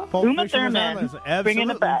was. Pulp Uma Fiction Thurman, was on last night. bringing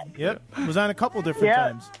it back. Yep, it was on a couple different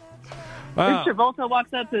times. Wow. Travolta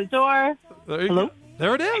walks up to the door. Hello?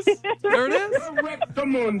 There it is. There it is.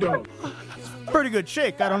 Pretty good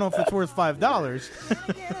shake. I don't know if it's worth $5.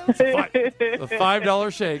 A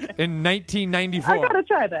 $5 shake in 1994. I gotta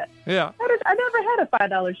try that. Yeah. I never had a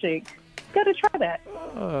 $5 shake. Gotta try that.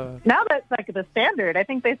 Now that's like the standard. I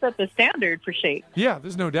think they set the standard for shake. Yeah,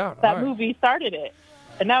 there's no doubt. That movie started it.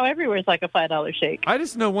 And now everywhere's like a $5 shake. I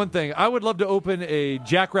just know one thing. I would love to open a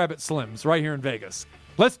Jackrabbit Slims right here in Vegas.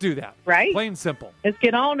 Let's do that. Right? Plain simple. Let's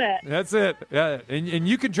get on it. That's it. Yeah. And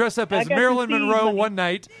you can dress up as Marilyn Monroe one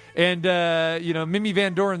night and, Mimi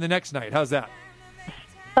Van Doren the next night. How's that?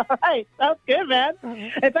 All right. Sounds good, man.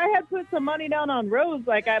 If I had put some money down on Rose,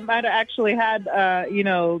 I might have actually had,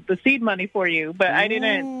 the seed money for you. But I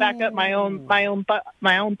didn't back up my own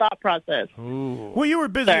thought process. Ooh. Well, you were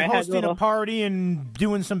busy hosting a party and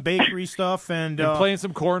doing some bakery stuff and playing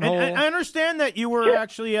some cornhole. And I understand that you were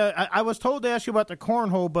actually. I was told to ask you about the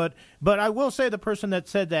cornhole, but I will say the person that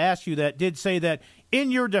said to ask you that did say that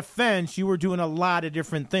in your defense, you were doing a lot of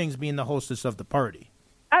different things, being the hostess of the party.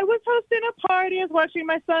 I was hosting a party. I was watching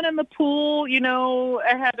my son in the pool.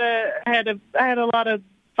 I had a lot of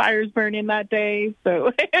fires burning that day,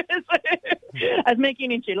 so I was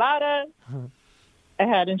making enchiladas. I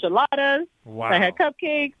had enchiladas. Wow. I had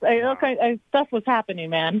cupcakes. Stuff was happening,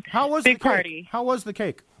 man. How was Big the cake? party? How was the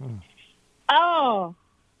cake? Oh,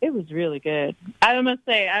 it was really good. I must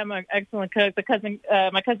say, I'm an excellent cook.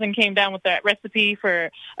 My cousin came down with that recipe for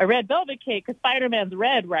a red velvet cake because Spider-Man's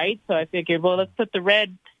red, right? So I figured, well, let's put the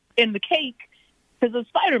red in the cake because of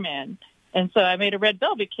Spider-Man. And so I made a red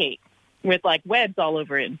velvet cake with like webs all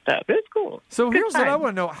over it and stuff. It was cool. So here's what I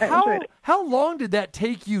want to know: how long did that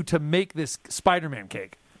take you to make this Spider-Man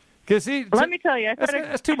cake? Because let me tell you,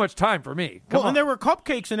 that's too much time for me. Come on. And there were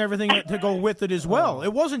cupcakes and everything to go with it as well.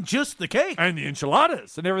 It wasn't just the cake and the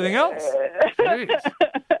enchiladas and everything else.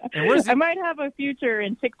 And I might have a future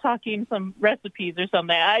in TikToking some recipes or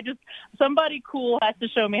something. Somebody cool has to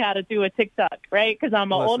show me how to do a TikTok, right? Because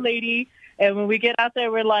I'm an old lady, and when we get out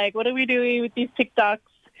there, we're like, what are we doing with these TikToks?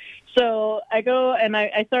 So I go and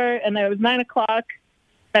I start, and it was 9:00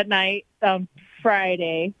 at night on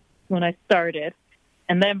Friday when I started.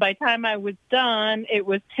 And then by the time I was done, it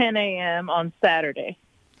was 10 a.m. on Saturday.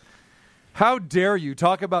 How dare you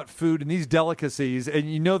talk about food and these delicacies,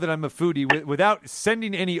 and you know that I'm a foodie, without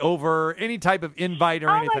sending any type of invite or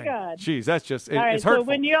anything. Oh, my God. Jeez, that's just, All right, it's hurtful.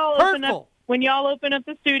 So when y'all open up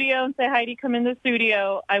the studio and say, Heidi, come in the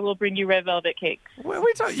studio, I will bring you red velvet cake. What are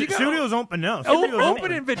we talking? The studio's open now.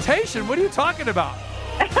 Open invitation? What are you talking about?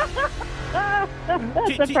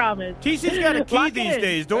 That's a promise. TC's got a key these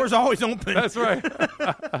days. Doors always open. That's right.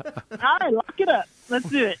 All right, lock it up. let's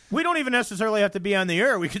do it. We don't even necessarily have to be on the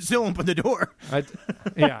air. We could still open the door.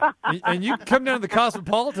 Yeah, and you can come down to the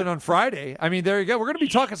Cosmopolitan on Friday. I mean, there you go. We're going to be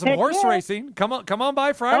talking some horse racing. Come on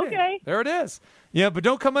by Friday. Okay. There it is. Yeah, but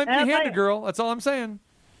don't come empty-handed, girl. That's all I'm saying.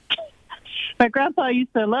 My grandpa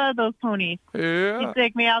used to love those ponies. Yeah. He'd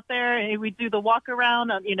take me out there, and we'd do the walk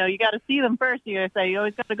around. You got to see them first. You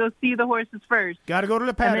always got to go see the horses first. Got to go to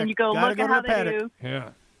the paddock. And then you go look at how they do. Yeah.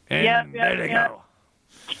 And there they go.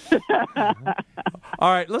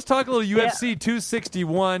 All right, let's talk a little UFC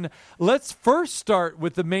 261. Let's first start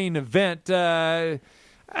with the main event. I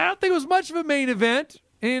don't think it was much of a main event.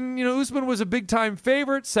 And, Usman was a big-time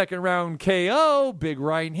favorite, second-round KO, big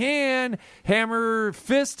right hand, hammer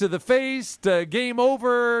fist to the face, game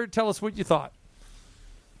over. Tell us what you thought.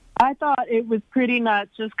 I thought it was pretty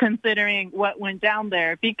nuts just considering what went down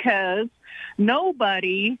there because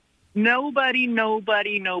nobody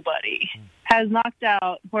has knocked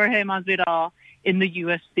out Jorge Masvidal in the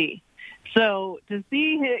UFC. So to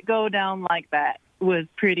see it go down like that was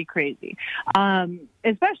pretty crazy,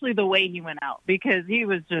 especially the way he went out because he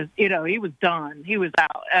was just, he was done. He was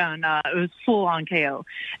out, and it was full-on KO.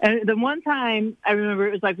 And the one time I remember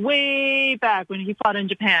it was like way back when he fought in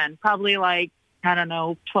Japan, probably like, I don't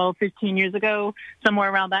know, 12, 15 years ago,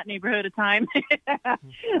 somewhere around that neighborhood of time,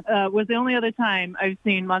 was the only other time I've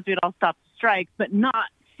seen Masvidal stop the strikes, but not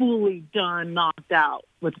fully done, knocked out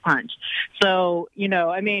with a punch. So,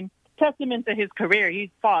 testament to his career. He's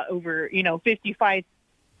fought over, 50 fights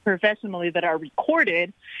professionally that are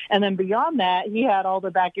recorded. And then beyond that, he had all the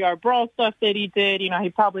backyard brawl stuff that he did. He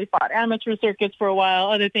probably fought amateur circuits for a while,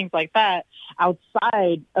 other things like that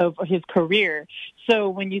outside of his career. So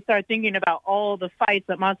when you start thinking about all the fights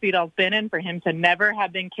that Masvidal's been in, for him to never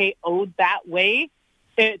have been KO'd that way,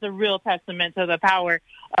 it's a real testament to the power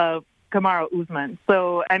of Kamaru Usman.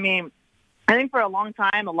 So, I think for a long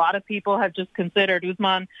time, a lot of people have just considered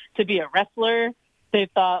Usman to be a wrestler. They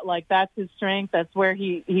thought, that's his strength. That's where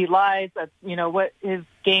he lies. That's, what his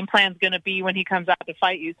game plan's going to be when he comes out to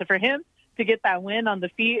fight you. So for him to get that win on the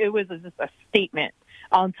feet, it was just a statement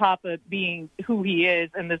on top of being who he is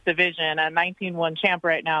in this division, a 19-1 champ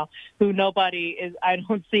right now, who nobody is, I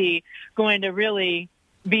don't see, going to really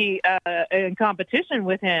be in competition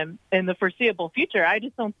with him in the foreseeable future. I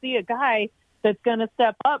just don't see a guy that's going to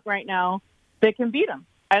step up right now that can beat him.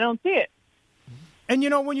 I don't see it. And,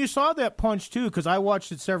 when you saw that punch, too, because I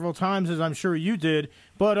watched it several times, as I'm sure you did,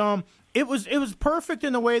 but it was perfect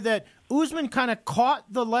in the way that Usman kind of caught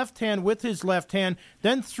the left hand with his left hand,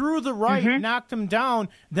 then threw the right, knocked him down.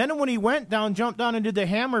 Then when he went down, jumped down and did the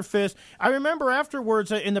hammer fist. I remember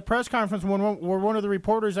afterwards in the press conference when one of the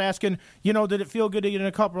reporters asking, did it feel good to get in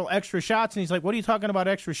a couple extra shots? And he's like, what are you talking about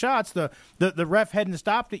extra shots? The ref hadn't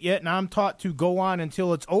stopped it yet, and I'm taught to go on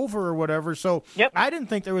until it's over or whatever. So I didn't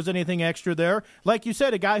think there was anything extra there. Like you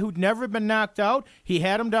said, a guy who'd never been knocked out, he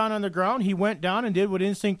had him down on the ground. He went down and did what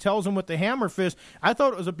instinct tells him with the hammer fist. I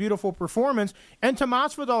thought it was a beautiful performance. And to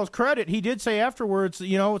Masvidal's credit, he did say afterwards,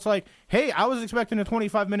 it's like, hey, I was expecting a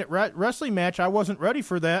 25-minute wrestling match. I wasn't ready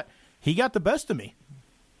for that. He got the best of me.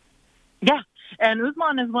 Yeah, and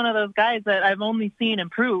Usman is one of those guys that I've only seen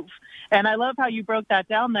improve. And I love how you broke that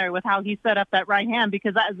down there with how he set up that right hand,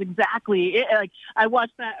 because that is exactly it. Like, I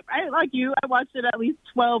watched that. I watched it at least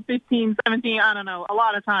 12, 15, 17, I don't know, a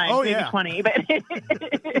lot of times, maybe 20. But it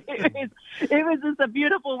was just a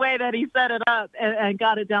beautiful way that he set it up and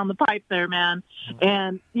got it down the pipe there, man.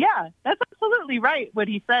 And, yeah, that's absolutely right what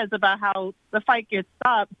he says about how the fight gets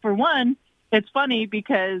stopped. For one, it's funny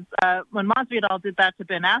because when Masvidal did that to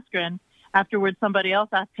Ben Askren, afterwards, somebody else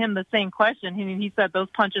asked him the same question. He said those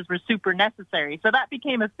punches were super necessary. So that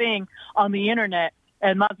became a thing on the internet,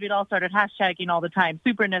 and Masvidal started hashtagging all the time,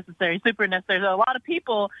 super necessary, super necessary. So a lot of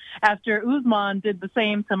people, after Usman did the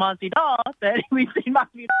same to Masvidal that we've seen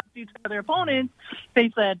Masvidal do to other opponents, they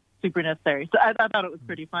said super necessary. So I thought it was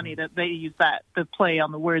pretty funny that they used that to play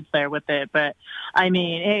on the words there with it. But,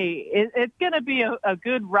 hey, it's going to be a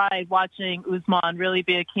good ride watching Usman really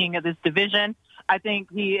be a king of this division. I think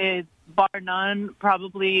he is, bar none,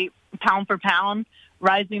 probably pound for pound,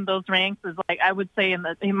 rising those ranks is I would say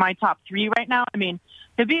in my top three right now.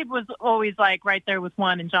 Khabib was always right there with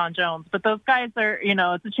one and John Jones, but those guys are,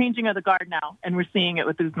 it's a changing of the guard now, and we're seeing it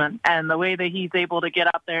with Usman and the way that he's able to get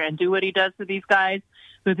out there and do what he does to these guys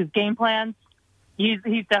with his game plans. He's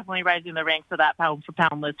definitely rising the ranks of that pound for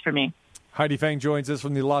pound list for me. Heidi Fang joins us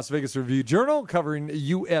from the Las Vegas Review-Journal covering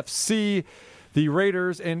UFC. the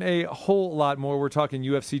Raiders, and a whole lot more. We're talking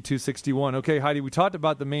UFC 261. Okay, Heidi, we talked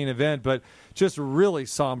about the main event, but just really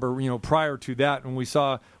somber, prior to that when we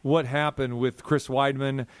saw what happened with Chris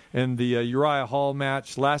Weidman and the Uriah Hall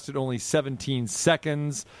match. Lasted only 17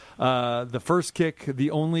 seconds. The first kick,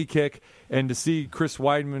 the only kick, and to see Chris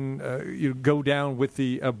Weidman go down with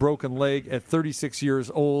the broken leg at 36 years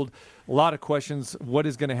old. A lot of questions. What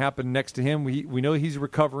is going to happen next to him? We know he's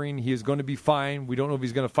recovering. He is going to be fine. We don't know if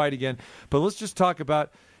he's going to fight again. But let's just talk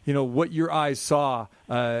about what your eyes saw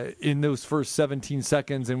in those first 17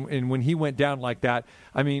 seconds and when he went down like that.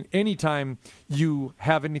 I mean, anytime you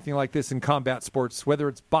have anything like this in combat sports, whether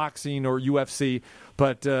it's boxing or UFC,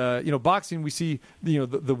 but boxing we see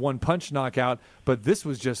the one punch knockout, but this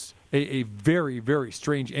was just a very, very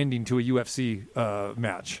strange ending to a UFC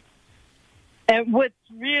match. And what's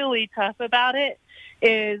really tough about it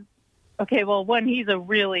is, okay, well, one, he's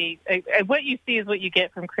what you see is what you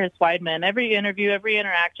get from Chris Weidman. Every interview, every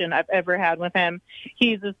interaction I've ever had with him,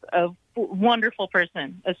 he's a wonderful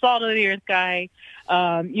person, a salt-of-the-earth guy.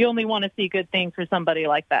 You only want to see good things for somebody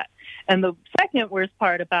like that. And the second worst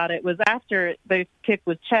part about it was after the kick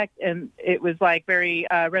was checked, and it was like very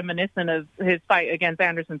reminiscent of his fight against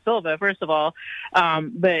Anderson Silva, first of all.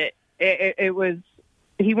 But it was,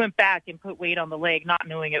 he went back and put weight on the leg, not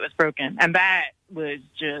knowing it was broken. And that was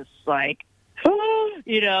just like,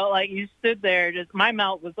 like you stood there, just my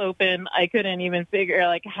mouth was open. I couldn't even figure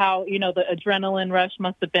like how, the adrenaline rush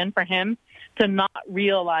must have been for him to not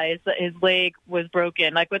realize that his leg was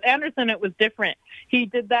broken. Like with Anderson, it was different. He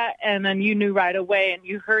did that, and then you knew right away, and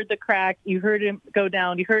you heard the crack, you heard him go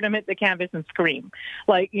down, you heard him hit the canvas and scream.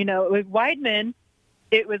 Like, with Weidman,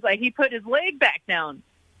 it was like he put his leg back down.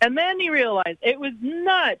 And then he realized it was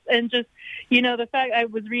nuts. And just, the fact I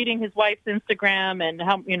was reading his wife's Instagram and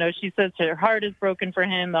how, she says her heart is broken for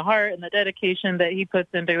him, the heart and the dedication that he puts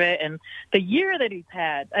into it and the year that he's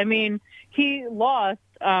had. I mean, he lost,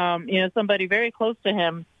 somebody very close to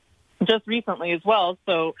him just recently as well.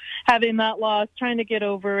 So having that loss, trying to get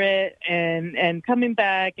over it and coming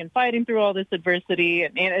back and fighting through all this adversity.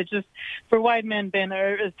 And it's just, for Weidman, been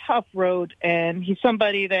a tough road. And he's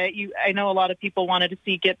somebody that I know a lot of people wanted to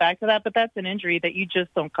see get back to that, but that's an injury that you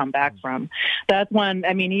just don't come back from. That's one,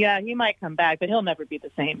 he might come back, but he'll never be the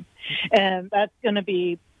same. And that's going to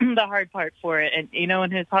be the hard part for it. And, in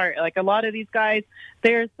his heart, like a lot of these guys,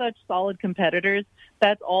 they're such solid competitors.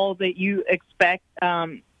 That's all that you expect,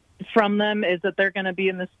 from them, is that they're going to be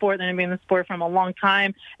in the sport. They're going to be in the sport from a long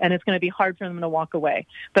time, and it's going to be hard for them to walk away.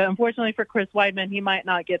 But unfortunately for Chris Weidman, he might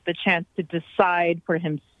not get the chance to decide for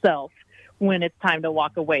himself when it's time to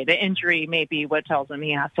walk away. The injury may be what tells him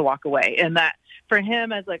he has to walk away. And that, for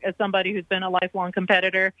him, as somebody who's been a lifelong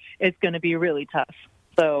competitor, it's going to be really tough.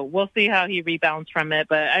 So we'll see how he rebounds from it,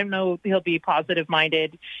 but I know he'll be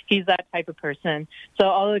positive-minded. He's that type of person. So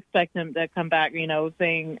I'll expect him to come back,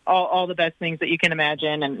 saying all the best things that you can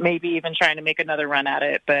imagine and maybe even trying to make another run at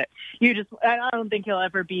it. But I don't think he'll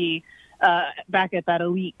ever be back at that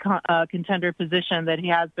elite contender position that he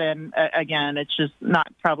has been. Again, it's just not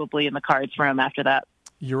probably in the cards for him after that.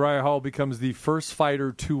 Uriah Hall becomes the first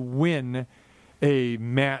fighter to win a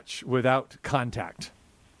match without contact.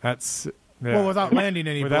 That's... Yeah. Well, without landing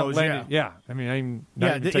any blows, landing, yeah. I mean,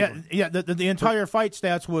 the entire fight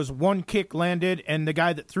stats was one kick landed, and the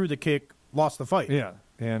guy that threw the kick lost the fight. Yeah,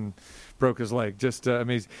 and broke his leg. Just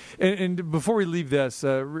amazing. And before we leave this,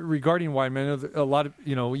 regarding Weidman, a lot of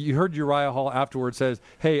you heard Uriah Hall afterwards says,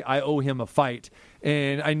 "Hey, I owe him a fight,"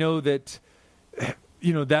 and I know that.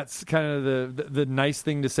 That's kind of the nice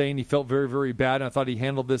thing to say, and he felt very, very bad. And I thought he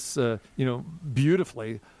handled this,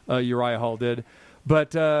 beautifully. Uriah Hall did,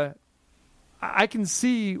 but. I can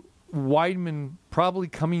see Weidman probably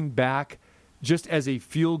coming back just as a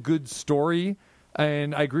feel-good story,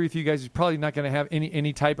 and I agree with you guys. He's probably not going to have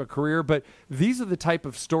any type of career, but these are the type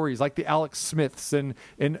of stories like the Alex Smiths and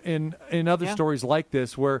other stories like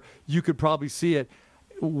this where you could probably see it.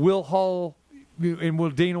 Will Hall and will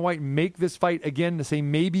Dana White make this fight again to say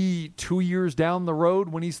maybe 2 years down the road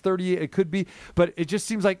when he's 38? It could be, but it just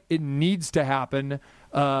seems like it needs to happen.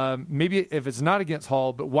 Maybe if it's not against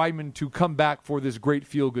Hall, but Weidman to come back for this great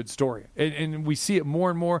feel-good story. And we see it more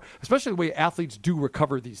and more, especially the way athletes do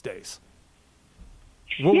recover these days.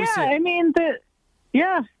 I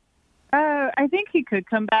think he could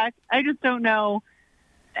come back. I just don't know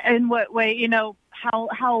in what way,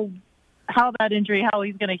 how that injury, how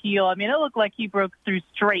he's going to heal. I mean, it looked like he broke through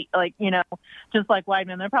straight, just like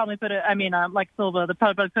Weidman. They'll probably put like Silva, they'll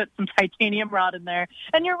probably put some titanium rod in there.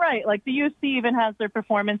 And you're right. Like the UFC even has their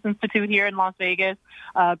Performance Institute here in Las Vegas.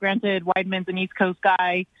 Granted, Weidman's an East Coast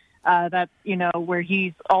guy. That's, where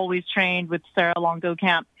he's always trained with Sarah Longo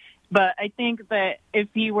Camp. But I think that if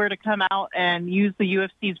he were to come out and use the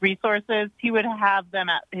UFC's resources, he would have them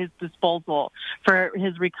at his disposal for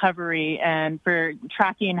his recovery and for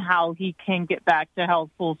tracking how he can get back to health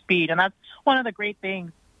full speed. And that's one of the great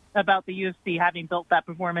things about the UFC having built that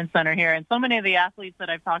performance center here. And so many of the athletes that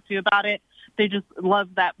I've talked to about it, they just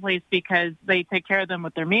love that place because they take care of them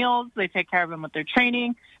with their meals. They take care of them with their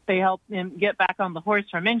training. They help them get back on the horse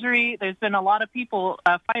from injury. There's been a lot of people,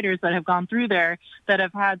 fighters that have gone through there that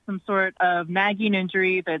have had some sort of nagging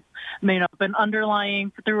injury that's been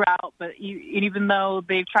underlying throughout. But even though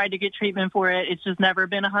they've tried to get treatment for it, it's just never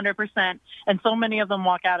been 100%. And so many of them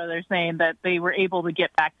walk out of there saying that they were able to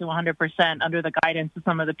get back to 100% under the guidance of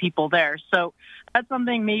some of the people there. So that's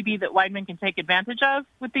something maybe that Weidman can take advantage of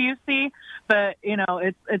with the UFC. But,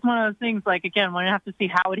 it's one of those things, like, again, we're going to have to see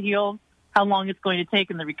how it heals, how long it's going to take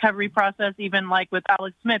in the recovery process. Even like with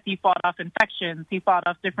Alex Smith, he fought off infections. He fought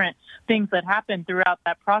off different things that happened throughout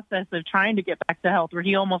that process of trying to get back to health, where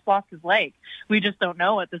he almost lost his leg. We just don't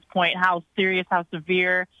know at this point how serious, how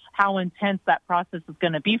severe, how intense that process is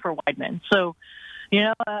going to be for Weidman. So,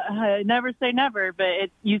 never say never, but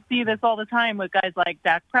you see this all the time with guys like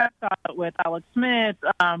Dak Prescott, with Alex Smith,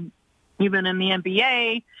 even in the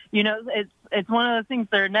NBA. It's one of those things.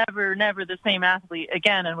 They're never the same athlete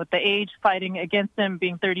again. And with the age fighting against him,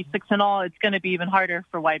 being 36 and all, it's going to be even harder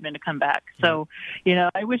for Weidman to come back. So,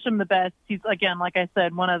 I wish him the best. He's, again, like I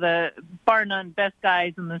said, one of the bar none best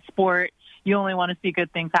guys in the sport. You only want to see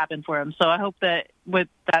good things happen for him. So I hope that, with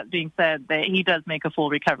that being said, that he does make a full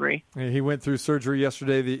recovery. He went through surgery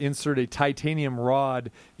yesterday. They inserted a titanium rod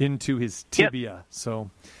into his tibia. Yep. So,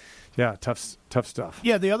 yeah, tough stuff.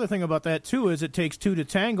 Yeah, the other thing about that, too, is it takes two to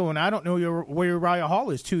tango, and I don't know where Uriah Hall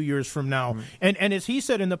is 2 years from now. Mm-hmm. And as he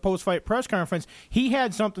said in the post-fight press conference, he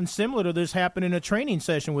had something similar to this happen in a training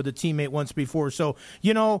session with a teammate once before. So,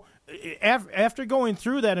 after going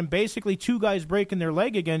through that and basically two guys breaking their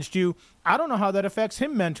leg against you, I don't know how that affects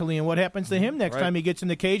him mentally and what happens to him next time he gets in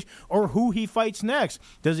the cage, or who he fights next.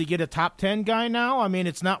 Does he get a top 10 guy now? I mean,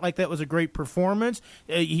 it's not like that was a great performance.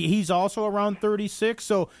 He's also around 36,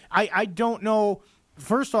 so I don't know.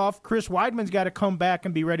 First off, Chris Weidman's got to come back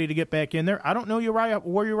and be ready to get back in there. I don't know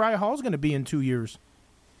where Uriah Hall's going to be in 2 years.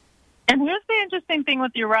 And here's the interesting thing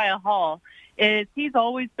with Uriah Hall is he's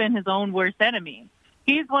always been his own worst enemy.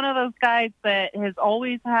 He's one of those guys that has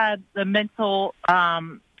always had the mental,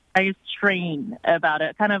 strain about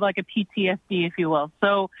it, kind of like a PTSD, if you will.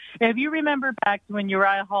 So if you remember back to when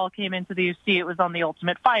Uriah Hall came into the UFC, it was on The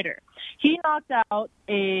Ultimate Fighter. He knocked out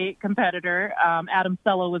a competitor, Adam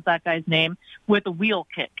Sella was that guy's name, with a wheel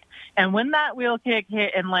kick. And when that wheel kick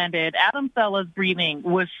hit and landed, Adam Sella's breathing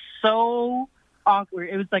was so awkward.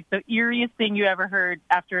 It was like the eeriest thing you ever heard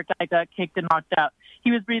after a guy got kicked and knocked out.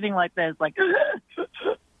 He was breathing like this, like,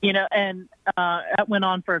 and that went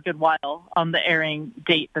on for a good while on the airing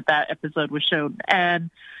date that episode was shown. And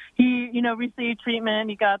he, received treatment.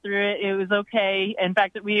 He got through it. It was okay. In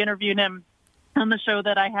fact, we interviewed him on the show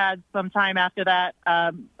that I had some time after that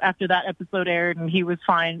episode aired, and he was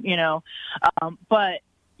fine, But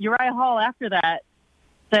Uriah Hall, after that,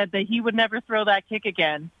 said that he would never throw that kick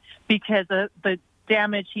again because of the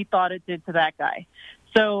damage he thought it did to that guy.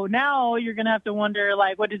 So now you're going to have to wonder,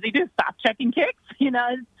 like, what does he do? Stop checking kicks?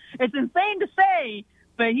 It's insane to say,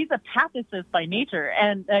 but he's a pacifist by nature.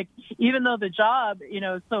 And even though the job,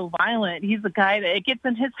 is so violent, he's a guy that it gets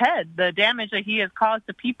in his head, the damage that he has caused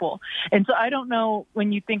to people. And so I don't know,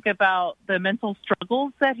 when you think about the mental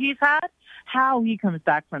struggles that he's had, how he comes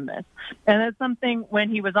back from this. And that's something, when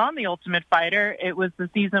he was on The Ultimate Fighter, it was the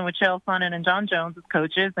season with Chael Sonnen and John Jones as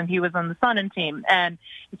coaches, and he was on the Sonnen team. And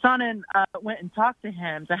Sonnen went and talked to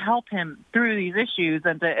him to help him through these issues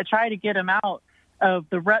and to try to get him out of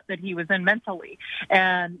the rut that he was in mentally.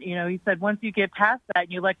 And, he said, once you get past that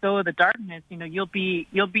and you let go of the darkness, you'll be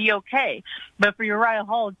okay. But for Uriah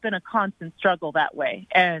Hall, it's been a constant struggle that way.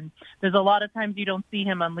 And there's a lot of times you don't see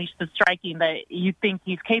him unleash the striking that you think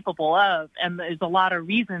he's capable of. And there's a lot of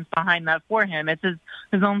reasons behind that for him. It's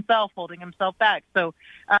his own self holding himself back. So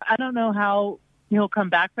I don't know how he'll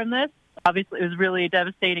come back from this. Obviously, it was really a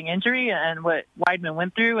devastating injury and what Weidman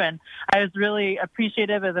went through. And I was really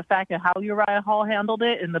appreciative of the fact of how Uriah Hall handled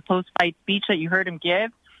it in the post-fight speech that you heard him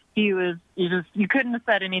give. You couldn't have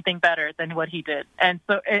said anything better than what he did. And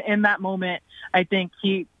so in that moment, I think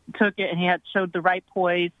he took it and he had showed the right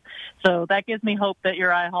poise. So that gives me hope that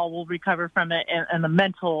Uriah Hall will recover from it in the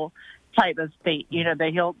mental type of state,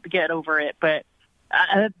 that he'll get over it. But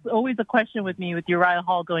that's always a question with me with Uriah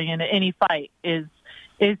Hall going into any fight is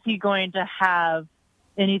he going to have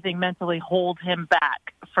anything mentally hold him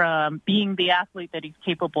back from being the athlete that he's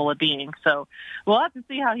capable of being. So we'll have to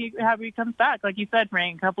see how he comes back. Like you said,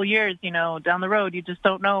 Frank, a couple years, down the road, you just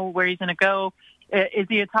don't know where he's going to go. Is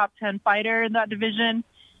he a top 10 fighter in that division?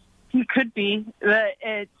 He could be. But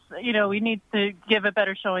it's, we need to give a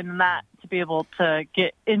better showing than that to be able to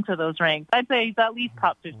get into those ranks. I'd say he's at least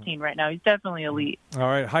top 15 right now. He's definitely elite. All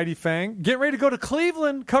right, Heidi Fang. Get ready to go to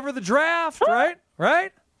Cleveland, cover the draft, right?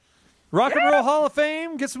 Right? Rock and Roll Hall of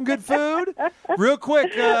Fame, get some good food. Real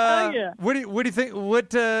quick, what do you think?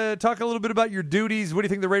 Talk a little bit about your duties. What do you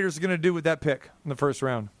think the Raiders are going to do with that pick in the first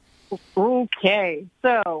round? Okay,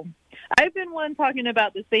 so I've been talking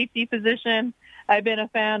about the safety position. I've been a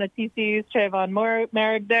fan of TCU's Trayvon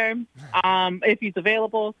Merrick there, if he's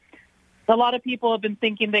available. A lot of people have been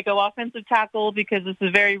thinking they go offensive tackle because it's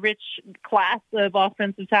a very rich class of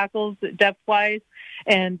offensive tackles depth-wise,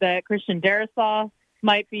 and that Christian Darrisaw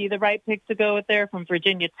might be the right pick to go with there from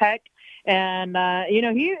Virginia Tech. And,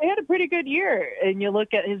 he had a pretty good year. And you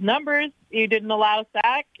look at his numbers, he didn't allow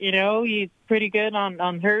sack. He's pretty good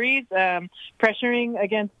on hurries, pressuring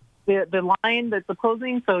against the line that's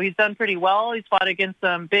opposing. So he's done pretty well. He's fought against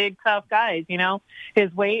some big, tough guys.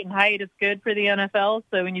 His weight and height is good for the NFL.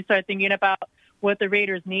 So when you start thinking about what the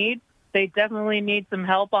Raiders need, they definitely need some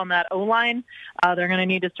help on that O-line. They're going to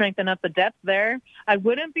need to strengthen up the depth there. I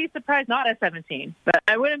wouldn't be surprised, not at 17, but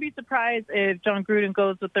I wouldn't be surprised if John Gruden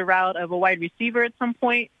goes with the route of a wide receiver at some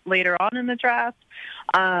point later on in the draft.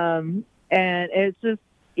 And it's just,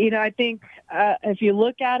 I think if you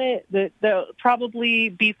look at it, they'll probably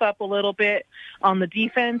beef up a little bit on the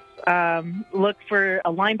defense, look for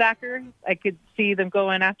a linebacker. I could see them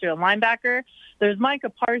going after a linebacker. There's Micah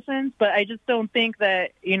Parsons, but I just don't think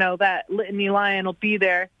that, that Nittany Lion will be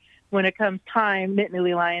there when it comes time.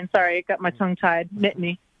 Nittany Lion, sorry, I got my tongue tied.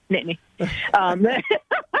 Nittany.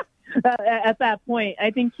 At that point, I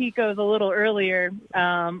think he goes a little earlier,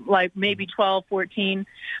 like maybe 12, 14,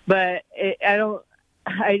 but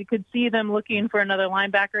I could see them looking for another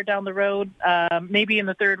linebacker down the road, maybe in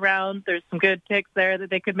the third round. There's some good picks there that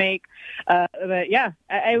they could make. But, yeah,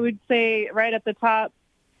 I would say right at the top,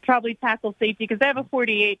 probably tackle safety because they have a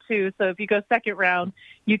 48 too. So if you go second round,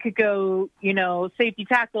 you could go, safety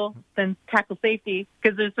tackle, then tackle safety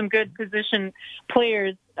because there's some good position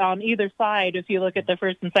players on either side. If you look at the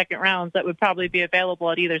first and second rounds, that would probably be available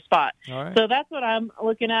at either spot. All right. So that's what I'm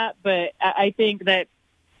looking at. But I think that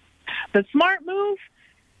the smart move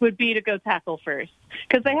would be to go tackle first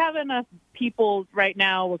because they have enough people right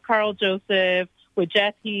now with Carl Joseph, with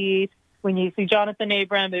Jeff Heath. When you see Jonathan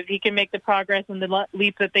Abram, if he can make the progress and the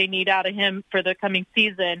leap that they need out of him for the coming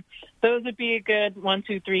season, those would be a good 1,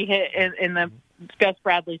 2, 3 hit in the Gus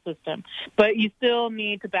Bradley system. But you still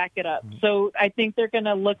need to back it up. So I think they're going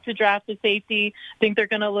to look to draft a safety. I think they're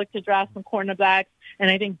going to look to draft some cornerbacks. And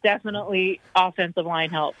I think definitely offensive line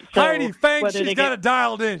help. So Heidi Fang, she's got it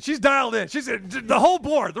dialed in. She's dialed in. She's the whole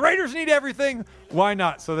board. The Raiders need everything. Why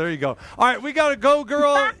not? So there you go. All right, we got to go,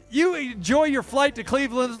 girl. You enjoy your flight to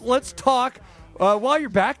Cleveland. Let's talk while you're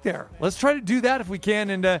back there. Let's try to do that if we can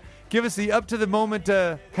and give us the up-to-the-moment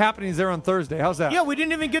happenings there on Thursday. How's that? Yeah, we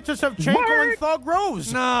didn't even get to Savchenko and Thug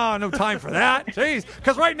Rose. No time for that. Jeez.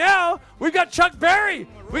 Because right now, we've got Chuck Berry.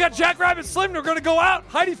 We got Jackrabbit Slim. We're going to go out.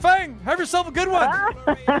 Heidi Fang, have yourself a good one.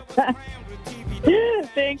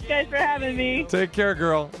 Thanks, guys, for having me. Take care,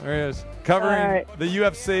 girl. There he is. Covering the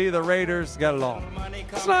UFC, the Raiders, got it all.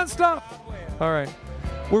 It's nonstop. All right.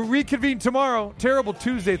 We'll reconvene tomorrow. Terrible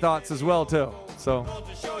Tuesday thoughts as well, too. So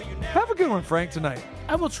have a good one, Frank, tonight.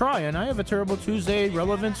 I will try, and I have a Terrible Tuesday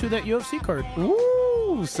relevant to that UFC card.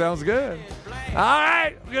 Ooh, sounds good. All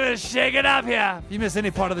right, we're going to shake it up here. If you miss any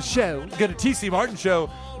part of the show, go to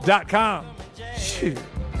tcmartinshow.com. Shoot,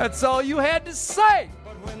 that's all you had to say.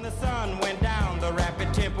 But when the sun went down, the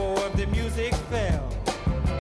rapid tempo of the music fell.